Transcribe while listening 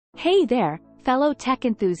Hey there, fellow tech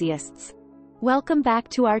enthusiasts. Welcome back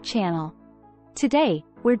to our channel. Today,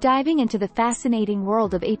 we're diving into the fascinating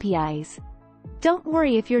world of APIs. Don't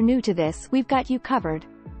worry if you're new to this, we've got you covered.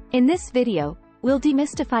 In this video, we'll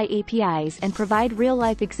demystify APIs and provide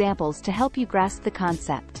real-life examples to help you grasp the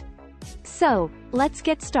concept. So, let's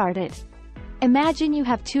get started. Imagine you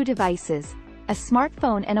have two devices, a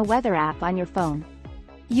smartphone and a weather app on your phone.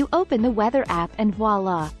 You open the weather app and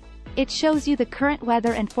voila! It shows you the current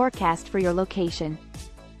weather and forecast for your location.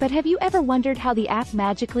 But have you ever wondered how the app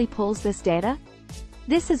magically pulls this data?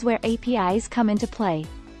 This is where APIs come into play.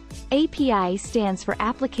 API stands for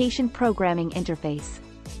Application Programming Interface.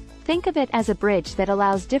 Think of it as a bridge that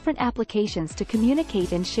allows different applications to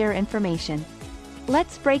communicate and share information.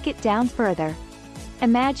 Let's break it down further.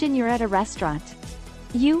 Imagine you're at a restaurant.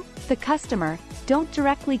 You, the customer, don't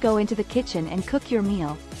directly go into the kitchen and cook your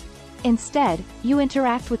meal. Instead, you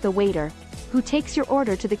interact with the waiter, who takes your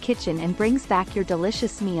order to the kitchen and brings back your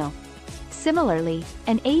delicious meal. Similarly,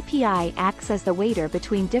 an API acts as the waiter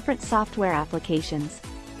between different software applications.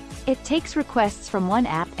 It takes requests from one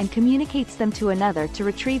app and communicates them to another to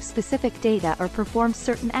retrieve specific data or perform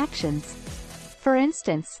certain actions. For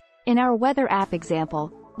instance, in our weather app example,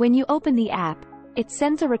 when you open the app, it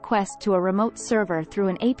sends a request to a remote server through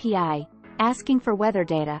an API, asking for weather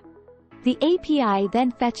data. The API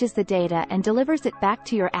then fetches the data and delivers it back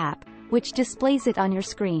to your app, which displays it on your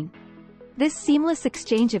screen. This seamless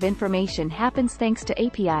exchange of information happens thanks to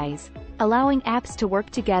APIs, allowing apps to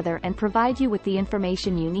work together and provide you with the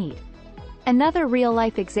information you need. Another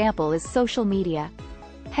real-life example is social media.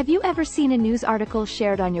 Have you ever seen a news article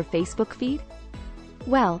shared on your Facebook feed?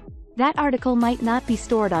 Well, that article might not be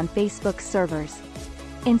stored on Facebook's servers.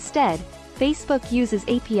 Instead, Facebook uses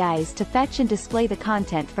APIs to fetch and display the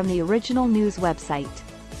content from the original news website.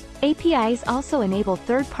 APIs also enable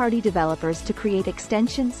third-party developers to create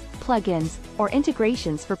extensions, plugins, or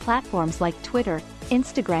integrations for platforms like Twitter,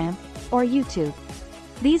 Instagram, or YouTube.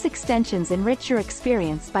 These extensions enrich your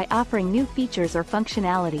experience by offering new features or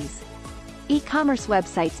functionalities. E-commerce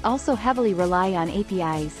websites also heavily rely on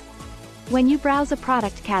APIs. When you browse a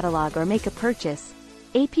product catalog or make a purchase,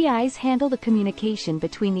 APIs handle the communication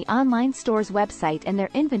between the online store's website and their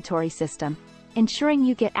inventory system, ensuring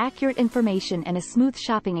you get accurate information and a smooth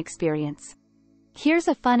shopping experience. Here's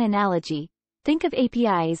a fun analogy. Think of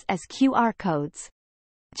APIs as QR codes.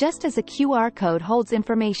 Just as a QR code holds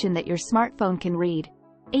information that your smartphone can read,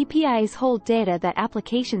 APIs hold data that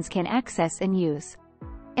applications can access and use.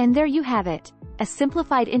 And there you have it, a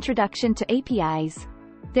simplified introduction to APIs.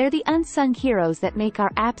 They're the unsung heroes that make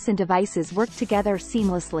our apps and devices work together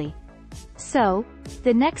seamlessly. So,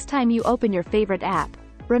 the next time you open your favorite app,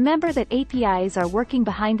 remember that APIs are working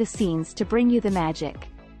behind the scenes to bring you the magic.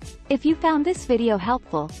 If you found this video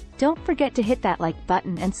helpful, don't forget to hit that like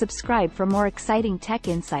button and subscribe for more exciting tech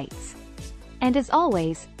insights. And as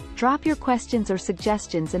always, drop your questions or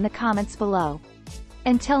suggestions in the comments below.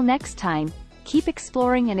 Until next time, keep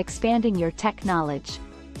exploring and expanding your tech knowledge.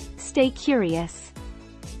 Stay curious.